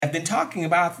have been talking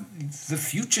about the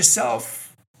future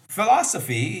self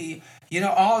philosophy,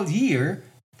 all year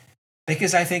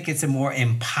because I think it's a more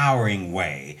empowering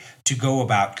way to go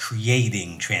about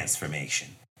creating transformation.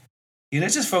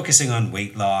 Just focusing on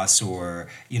weight loss or,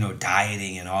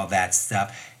 dieting and all that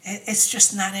stuff, it's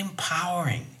just not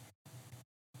empowering.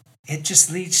 It just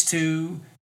leads to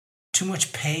too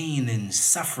much pain and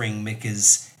suffering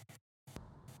because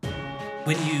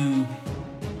when you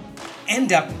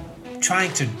end up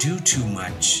trying to do too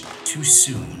much too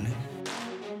soon,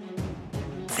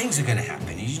 things are going to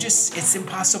happen. It's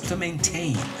impossible to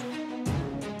maintain.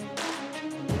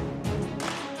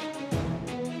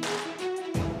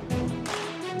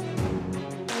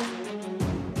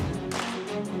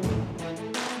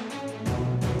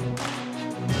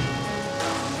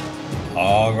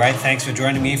 All right, thanks for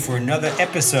joining me for another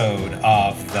episode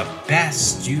of The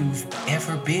Best You've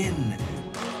Ever Been.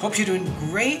 Hope you're doing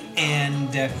great, and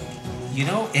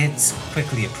it's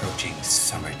quickly approaching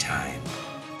summertime.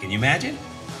 Can you imagine?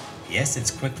 Yes,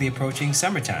 it's quickly approaching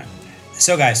summertime.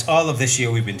 So guys, all of this year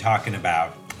we've been talking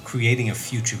about creating a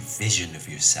future vision of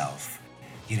yourself.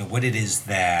 What it is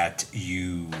that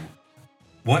you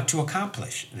want to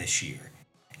accomplish this year.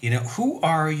 Who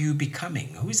are you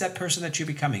becoming? Who is that person that you're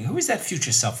becoming? Who is that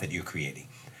future self that you're creating?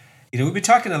 We've been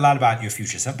talking a lot about your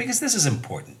future self because this is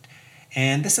important.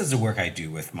 And this is the work I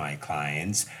do with my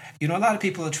clients. A lot of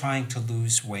people are trying to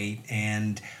lose weight.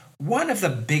 And one of the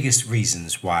biggest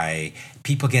reasons why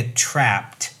people get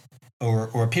trapped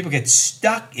or people get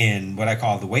stuck in what I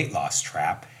call the weight loss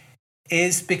trap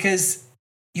is because,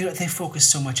 they focus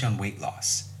so much on weight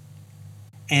loss.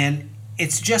 And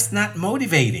it's just not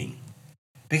motivating.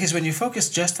 Because when you focus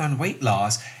just on weight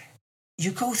loss,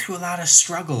 you go through a lot of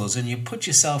struggles and you put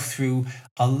yourself through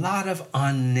a lot of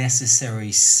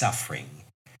unnecessary suffering.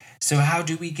 So how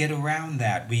do we get around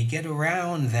that? We get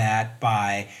around that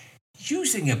by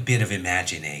using a bit of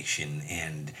imagination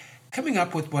and coming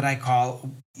up with what I call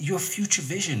your future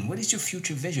vision. What is your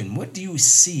future vision? What do you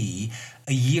see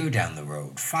a year down the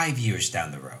road, 5 years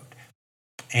down the road?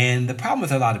 And the problem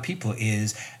with a lot of people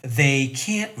is they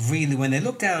can't really, when they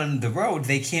look down the road,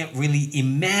 they can't really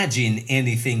imagine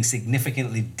anything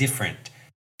significantly different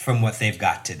from what they've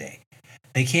got today.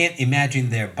 They can't imagine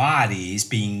their bodies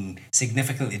being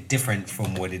significantly different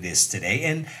from what it is today.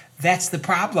 And that's the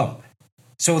problem.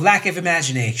 So lack of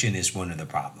imagination is one of the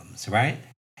problems, right?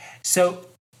 So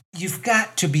you've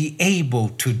got to be able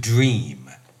to dream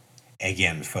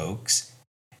again, folks.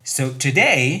 So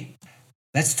today,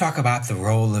 let's talk about the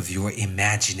role of your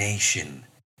imagination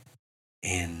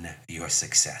in your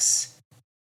success.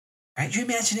 Right? Your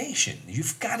imagination.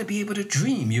 You've got to be able to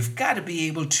dream. You've got to be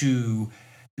able to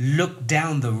look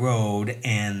down the road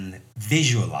and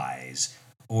visualize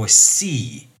or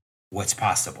see what's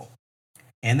possible.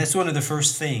 And that's one of the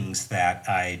first things that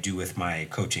I do with my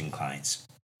coaching clients.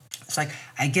 It's like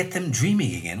I get them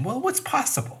dreaming again. Well, what's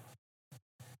possible?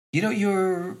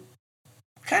 You're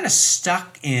kind of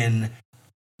stuck in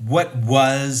what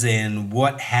was and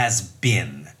what has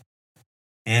been.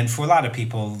 And for a lot of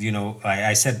people,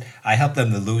 I said I help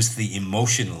them to lose the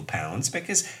emotional pounds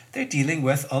because they're dealing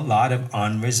with a lot of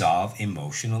unresolved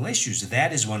emotional issues.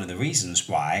 That is one of the reasons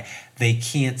why they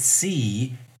can't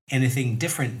see anything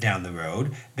different down the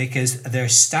road because they're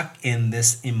stuck in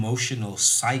this emotional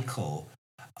cycle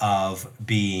of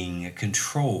being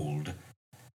controlled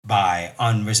by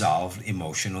unresolved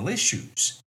emotional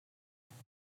issues.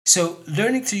 So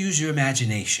learning to use your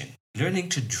imagination, learning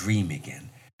to dream again,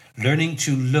 learning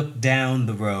to look down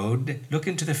the road, look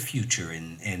into the future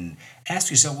and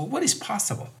ask yourself, well, what is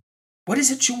possible? What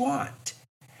is it you want?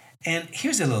 And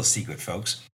here's a little secret,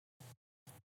 folks.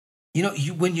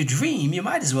 When you dream, you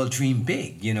might as well dream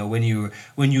big. When you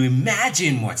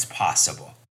imagine what's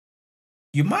possible,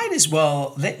 you might as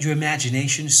well let your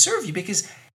imagination serve you because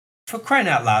for crying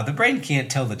out loud, the brain can't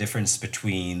tell the difference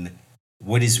between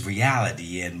what is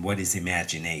reality and what is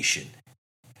imagination,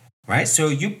 right? So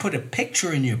you put a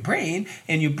picture in your brain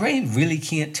and your brain really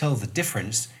can't tell the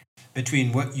difference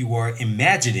between what you are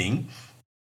imagining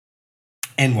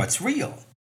and what's real.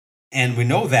 And we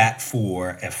know that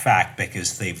for a fact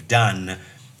because they've done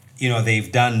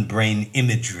brain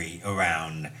imagery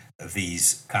around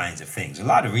these kinds of things. A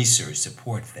lot of research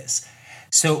support this.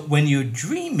 So when you're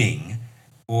dreaming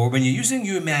or when you're using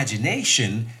your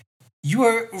imagination, you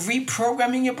are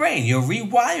reprogramming your brain. You're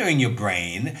rewiring your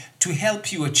brain to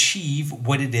help you achieve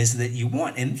what it is that you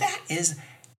want. And that is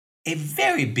a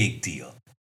very big deal.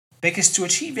 Because to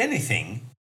achieve anything,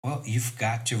 well, you've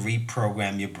got to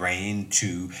reprogram your brain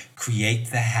to create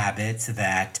the habits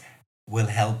that will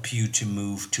help you to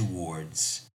move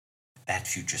towards that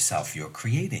future self you're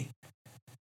creating.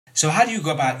 So, how do you go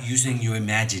about using your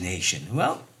imagination?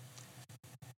 Well,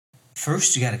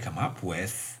 first you got to come up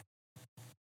with,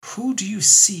 who do you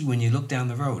see when you look down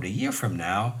the road? A year from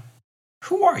now,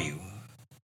 who are you?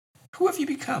 Who have you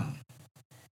become?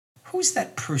 Who's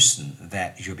that person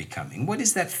that you're becoming? What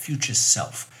is that future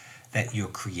self that you're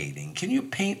creating? Can you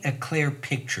paint a clear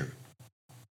picture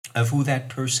of who that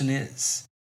person is?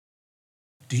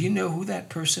 Do you know who that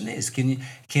person is?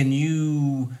 Can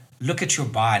you look at your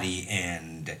body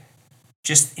and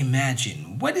just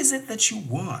imagine, what is it that you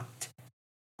want?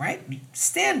 Right?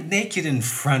 Stand naked in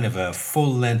front of a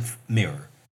full-length mirror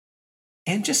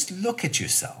and just look at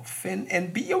yourself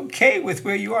and be okay with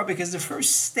where you are, because the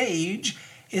first stage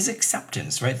is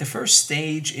acceptance, right? The first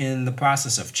stage in the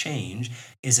process of change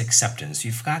is acceptance.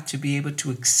 You've got to be able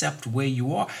to accept where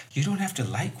you are. You don't have to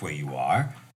like where you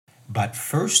are, but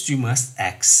first you must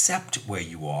accept where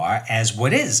you are as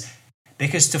what is.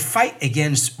 Because to fight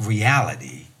against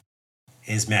reality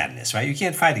is madness, right? You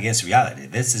can't fight against reality.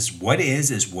 This is what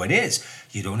is what is.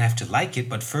 You don't have to like it,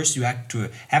 but first you have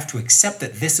to accept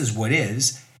that this is what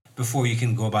is before you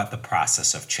can go about the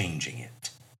process of changing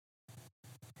it.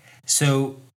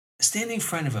 So, stand in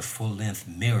front of a full-length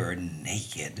mirror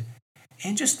naked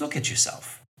and just look at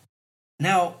yourself.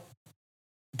 Now,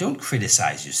 don't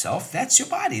criticize yourself. That's your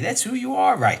body. That's who you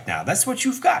are right now. That's what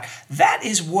you've got. That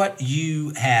is what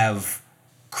you have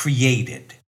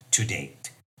created to date.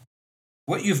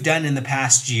 What you've done in the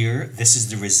past year, this is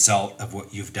the result of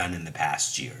what you've done in the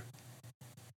past year.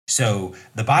 So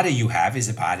the body you have is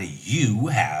a body you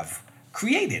have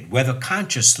created, whether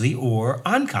consciously or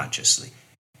unconsciously.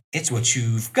 It's what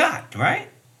you've got, right?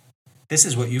 This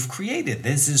is what you've created.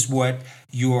 This is what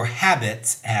your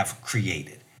habits have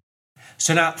created.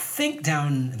 So now think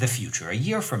down the future, a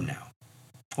year from now,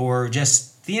 or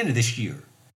just the end of this year.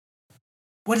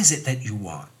 What is it that you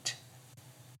want?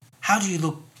 How do you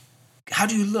look? How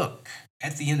do you look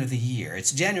at the end of the year?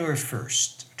 It's January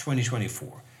 1st,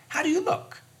 2024. How do you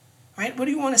look? Right? What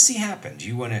do you want to see happen? Do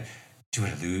you want to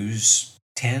lose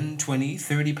 10, 20,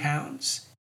 30 pounds?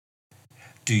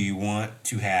 Do you want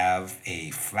to have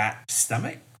a flat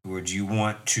stomach? Or do you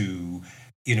want to,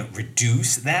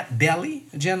 reduce that belly,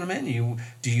 gentlemen?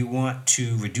 Do you want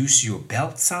to reduce your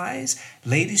belt size?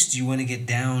 Ladies, do you want to get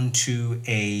down to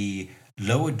a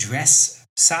lower dress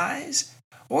size?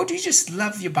 Or do you just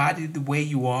love your body the way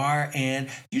you are and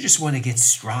you just want to get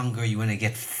stronger, you want to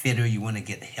get fitter, you want to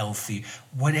get healthy,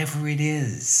 whatever it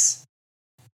is?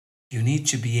 You need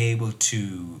to be able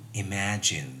to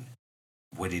imagine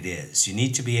what it is. You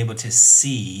need to be able to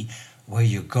see where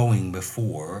you're going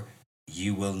before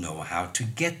you will know how to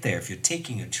get there. If you're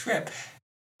taking a trip,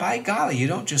 by golly, you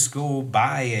don't just go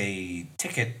buy a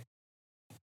ticket,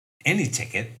 any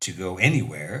ticket to go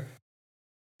anywhere.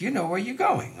 You know where you're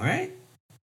going, right?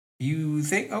 You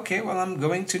think, okay, well, I'm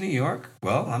going to New York.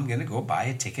 Well, I'm going to go buy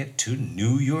a ticket to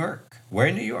New York. Where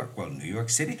in New York? Well, New York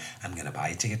City. I'm going to buy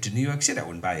a ticket to New York City. I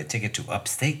wouldn't buy a ticket to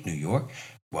upstate New York.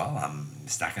 Well,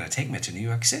 it's not going to take me to New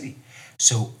York City.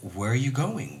 So where are you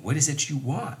going? What is it you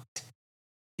want?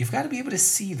 You've got to be able to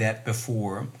see that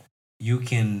before you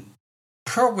can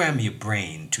program your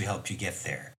brain to help you get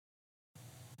there.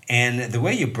 And the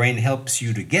way your brain helps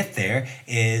you to get there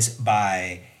is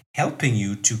by helping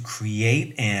you to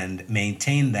create and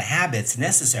maintain the habits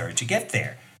necessary to get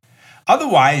there.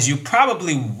 Otherwise, you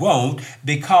probably won't,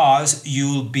 because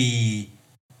you'll be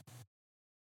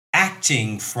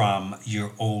acting from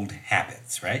your old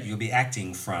habits, right? You'll be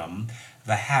acting from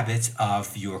the habits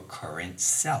of your current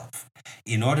self.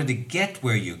 In order to get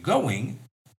where you're going,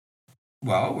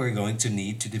 well, we're going to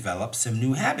need to develop some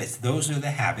new habits. Those are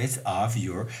the habits of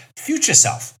your future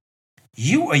self.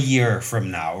 You a year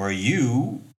from now, or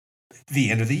you the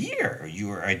end of the year.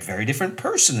 You are a very different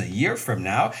person a year from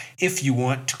now. If you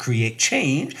want to create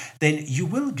change, then you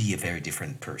will be a very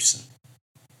different person.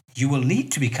 You will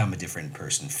need to become a different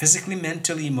person, physically,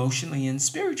 mentally, emotionally, and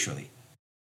spiritually.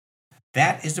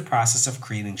 That is the process of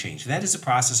creating change. That is the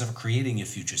process of creating your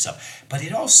future self. But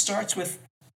it all starts with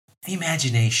the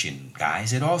imagination,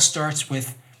 guys. It all starts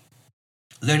with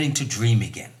learning to dream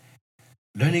again.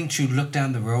 Learning to look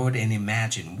down the road and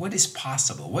imagine what is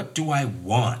possible. What do I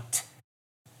want?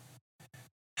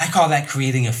 I call that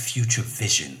creating a future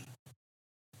vision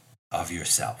of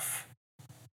yourself.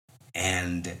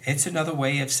 And it's another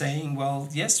way of saying, well,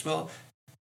 yes, well,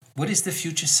 what is the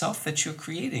future self that you're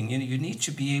creating? You need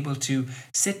to be able to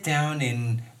sit down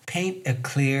and paint a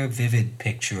clear, vivid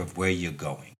picture of where you're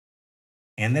going.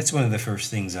 And that's one of the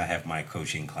first things I have my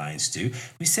coaching clients do.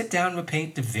 We sit down and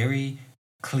paint a very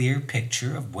clear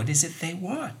picture of what is it they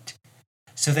want,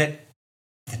 so that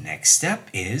The next step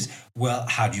is, well,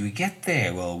 how do you get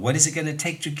there? Well, what is it going to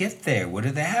take to get there? What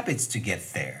are the habits to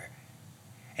get there?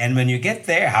 And when you get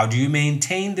there, how do you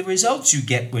maintain the results you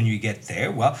get when you get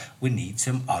there? Well, we need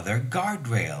some other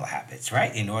guardrail habits,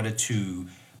 right? In order to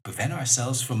prevent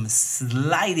ourselves from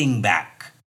sliding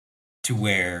back to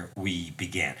where we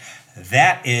began.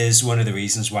 That is one of the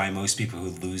reasons why most people who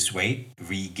lose weight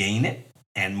regain it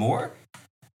and more.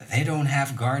 They don't have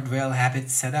guardrail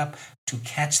habits set up to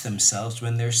catch themselves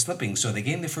when they're slipping. So they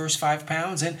gain the first 5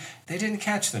 pounds and they didn't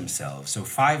catch themselves. So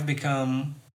 5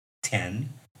 become 10,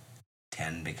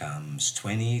 10 becomes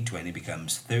 20, 20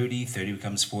 becomes 30, 30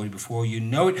 becomes 40. Before you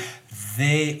know it,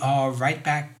 they are right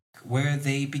back where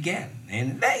they began.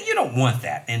 And you don't want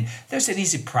that. And there's an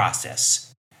easy process.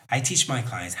 I teach my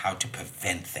clients how to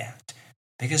prevent that.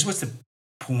 Because what's the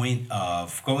point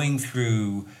of going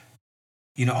through,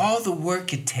 all the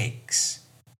work it takes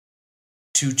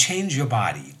to change your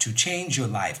body, to change your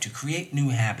life, to create new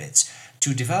habits,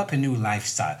 to develop a new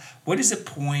lifestyle? What is the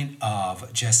point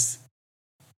of just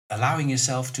allowing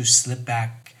yourself to slip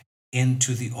back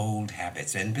into the old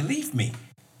habits? And believe me,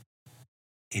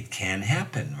 it can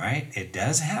happen, right? It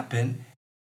does happen.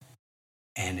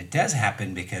 And it does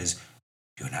happen because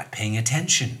you're not paying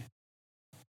attention.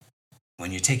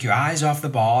 When you take your eyes off the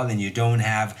ball and you don't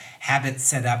have habits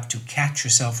set up to catch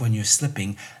yourself when you're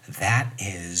slipping, that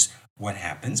is what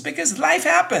happens, because life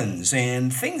happens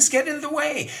and things get in the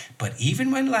way. But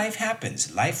even when life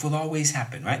happens, life will always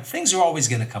happen, right? Things are always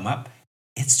going to come up.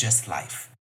 It's just life.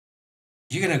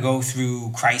 You're going to go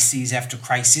through crises after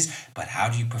crises, but how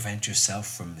do you prevent yourself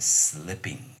from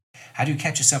slipping? How do you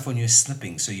catch yourself when you're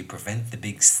slipping so you prevent the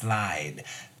big slide?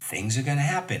 Things are going to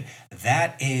happen.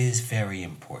 That is very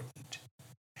important.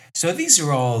 So these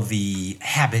are all the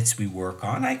habits we work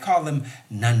on. I call them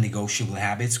non-negotiable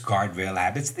habits, guardrail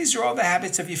habits. These are all the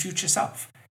habits of your future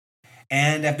self.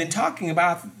 And I've been talking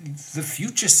about the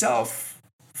future self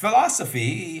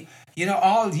philosophy,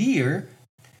 all year,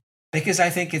 because I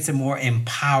think it's a more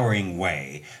empowering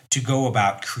way to go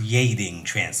about creating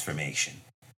transformation.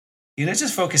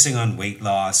 Just focusing on weight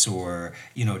loss or,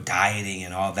 dieting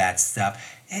and all that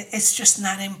stuff, it's just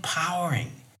not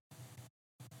empowering.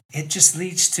 It just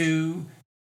leads to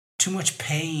too much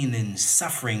pain and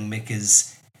suffering,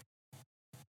 because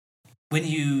when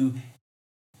you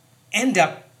end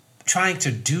up trying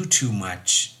to do too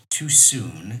much too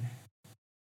soon,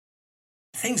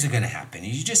 things are going to happen.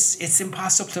 It's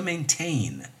impossible to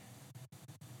maintain,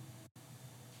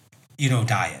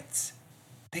 diets.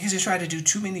 Because you try to do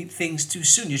too many things too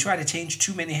soon. You try to change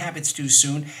too many habits too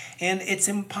soon, and it's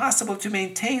impossible to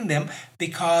maintain them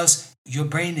because your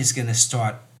brain is going to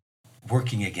start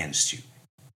working against you.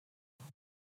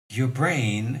 Your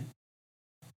brain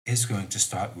is going to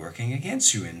start working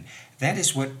against you. And that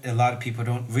is what a lot of people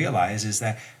don't realize, is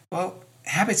that, well,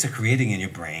 habits are creating in your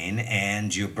brain,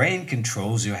 and your brain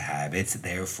controls your habits.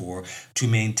 Therefore, to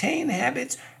maintain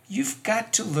habits, you've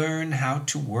got to learn how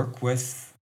to work with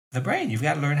the brain. You've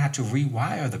got to learn how to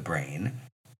rewire the brain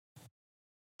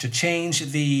to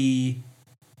change the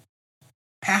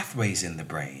pathways in the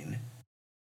brain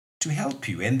to help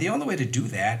you. And the only way to do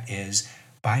that is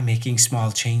by making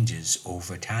small changes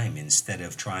over time instead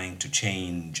of trying to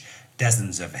change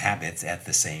dozens of habits at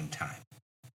the same time.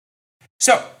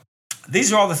 So,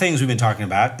 these are all the things we've been talking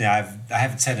about. Now, I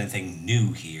haven't said anything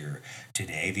new here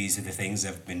today. These are the things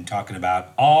I've been talking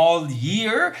about all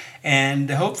year. And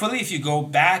hopefully, if you go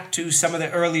back to some of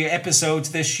the earlier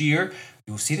episodes this year,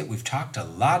 you'll see that we've talked a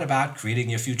lot about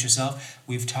creating your future self.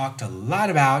 We've talked a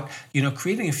lot about,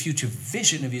 creating a future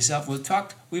vision of yourself. We've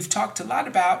talked a lot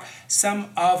about some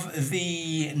of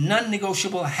the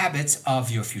non-negotiable habits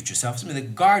of your future self, some of the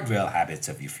guardrail habits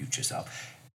of your future self.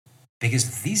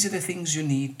 Because these are the things you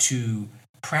need to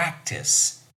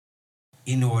practice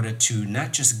in order to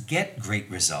not just get great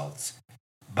results,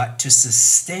 but to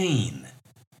sustain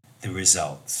the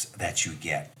results that you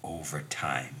get over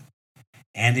time.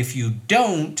 And if you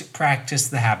don't practice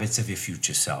the habits of your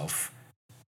future self,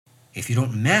 if you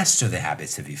don't master the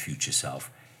habits of your future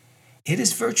self, it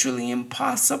is virtually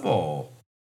impossible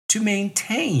to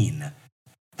maintain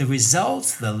the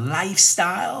results, the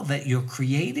lifestyle that you're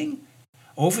creating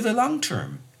over the long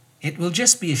term. It will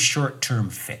just be a short-term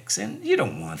fix, and you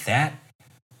don't want that.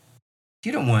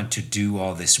 You don't want to do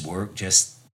all this work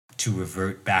just to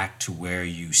revert back to where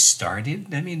you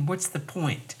started. I mean, what's the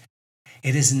point?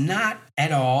 It is not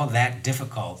at all that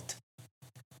difficult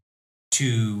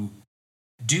to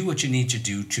do what you need to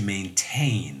do to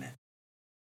maintain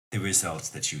the results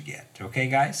that you get. Okay,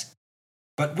 guys?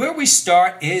 But where we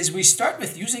start is we start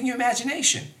with using your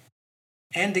imagination.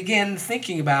 And again,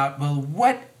 thinking about, well,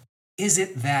 what is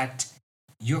it that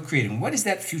you're creating? What is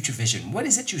that future vision? What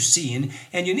is it you see?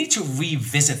 And you need to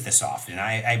revisit this often.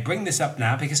 I bring this up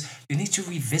now because you need to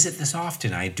revisit this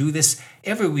often. I do this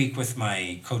every week with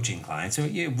my coaching clients. So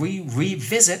you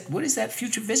revisit, what is that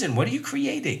future vision? What are you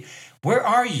creating? Where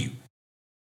are you?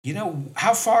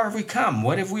 How far have we come?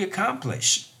 What have we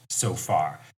accomplished so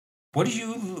far? What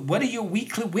are your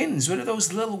weekly wins? What are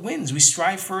those little wins? We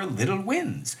strive for little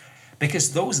wins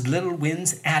because those little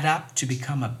wins add up to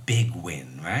become a big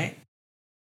win, right?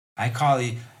 I call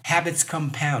it habits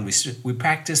compound. We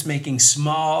practice making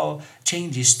small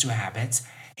changes to habits,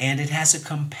 and it has a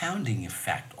compounding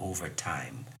effect over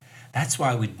time. That's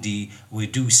why we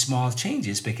do small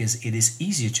changes, because it is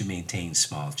easier to maintain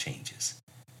small changes.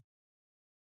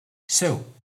 So,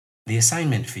 the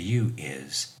assignment for you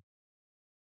is,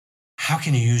 how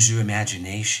can you use your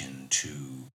imagination to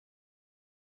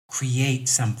create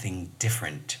something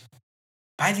different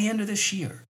by the end of this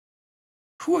year?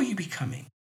 Who are you becoming?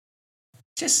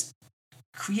 Just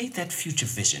create that future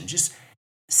vision. Just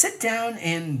sit down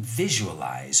and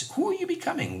visualize. Who are you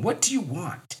becoming? What do you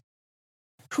want?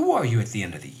 Who are you at the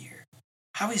end of the year?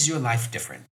 How is your life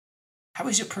different? How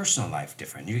is your personal life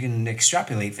different? You can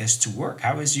extrapolate this to work.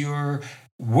 How is your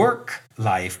work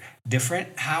life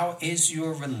different? How is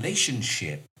your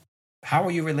relationship? How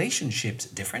are your relationships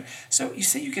different? So you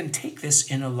see, you can take this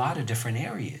in a lot of different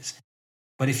areas.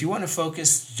 But if you want to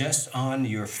focus just on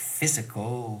your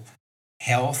physical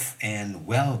health and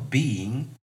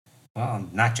well-being, well,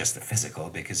 not just the physical,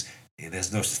 because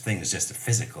there's no such thing as just the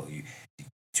physical.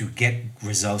 To get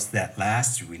results that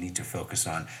last, we need to focus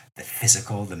on the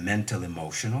physical, the mental,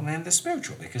 emotional, and the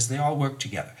spiritual, because they all work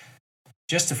together.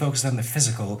 Just to focus on the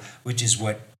physical, which is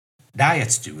what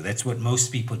diets do. That's what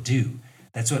most people do.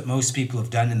 That's what most people have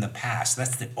done in the past.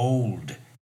 That's the old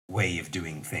way of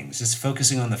doing things, just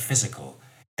focusing on the physical.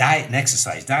 Diet and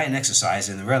exercise,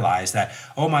 and realize that,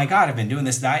 oh my God, I've been doing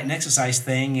this diet and exercise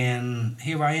thing, and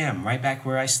here I am, right back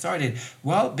where I started.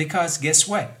 Well, because guess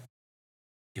what?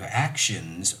 Your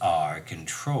actions are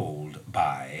controlled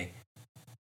by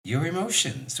your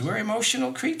emotions. We're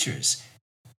emotional creatures.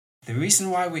 The reason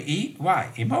why we eat,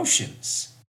 why?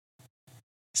 Emotions.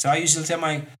 So I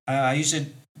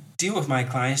usually deal with my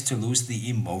clients to lose the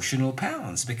emotional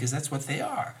pounds, because that's what they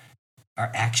are.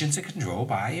 Our actions are controlled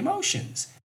by emotions.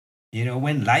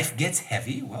 When life gets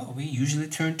heavy, well, we usually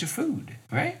turn to food,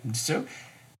 right? So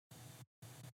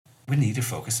we need to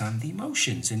focus on the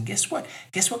emotions. And guess what?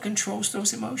 Guess what controls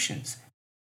those emotions?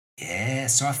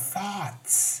 Yes, our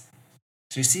thoughts.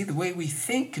 So you see, the way we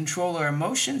think control our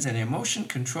emotions, and emotion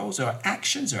controls our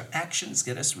actions. Our actions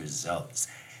get us results.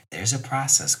 There's a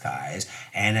process, guys.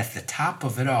 And at the top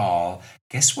of it all,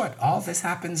 guess what? All this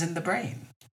happens in the brain.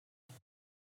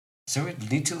 So we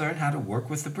need to learn how to work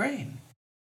with the brain.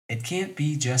 It can't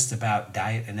be just about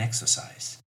diet and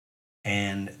exercise.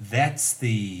 And that's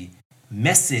the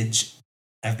message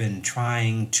I've been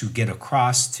trying to get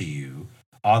across to you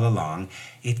all along.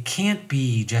 It can't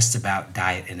be just about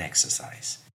diet and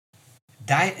exercise.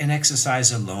 Diet and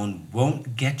exercise alone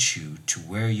won't get you to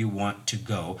where you want to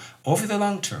go over the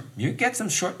long term. You get some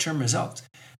short-term results,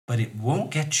 but it won't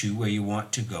get you where you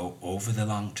want to go over the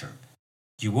long term.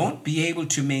 You won't be able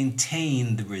to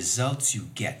maintain the results you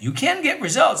get. You can get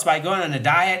results by going on a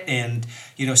diet and,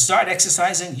 start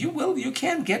exercising. You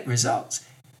can get results,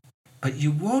 but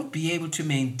you won't be able to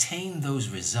maintain those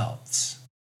results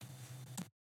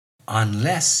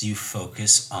unless you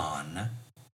focus on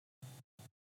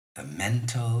the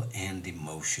mental and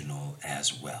emotional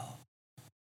as well.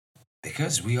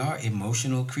 Because we are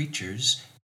emotional creatures,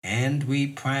 and we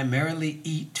primarily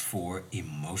eat for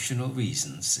emotional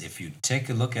reasons. If you take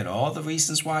a look at all the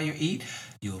reasons why you eat,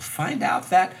 you'll find out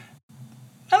that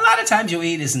a lot of times you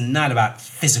eat is not about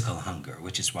physical hunger,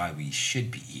 which is why we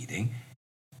should be eating.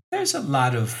 There's a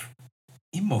lot of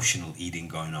emotional eating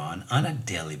going on a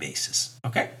daily basis.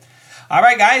 Okay? All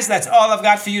right, guys, that's all I've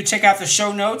got for you. Check out the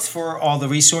show notes for all the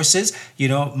resources.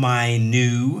 My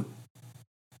new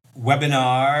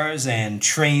webinars and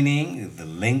training. The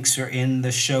links are in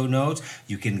the show notes.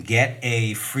 You can get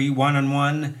a free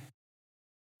one-on-one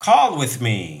call with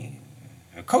me,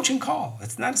 a coaching call.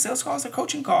 It's not a sales call, it's a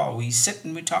coaching call. We sit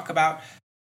and we talk about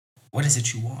what is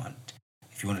it you want.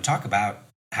 If you want to talk about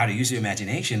how to use your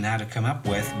imagination, how to come up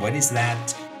with what is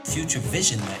that future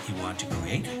vision that you want to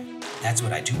create, that's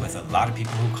what I do with a lot of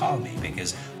people who call me,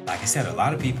 because, like I said, a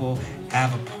lot of people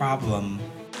have a problem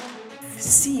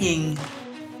seeing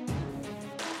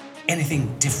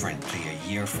anything differently a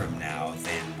year from now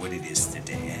than what it is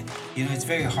today. It's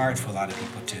very hard for a lot of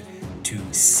people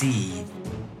to see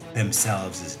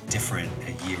themselves as different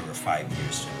a year or 5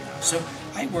 years from now. So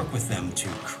I work with them to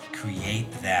create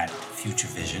that future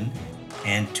vision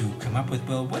and to come up with,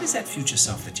 well, what is that future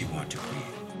self that you want to create?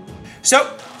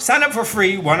 So, sign up for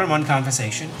free one-on-one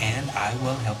conversation and I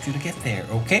will help you to get there,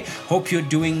 okay? Hope you're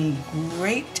doing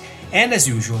great. And as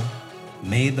usual,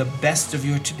 may the best of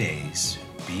your todays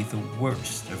be the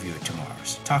worst of your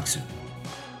tomorrows. Talk soon.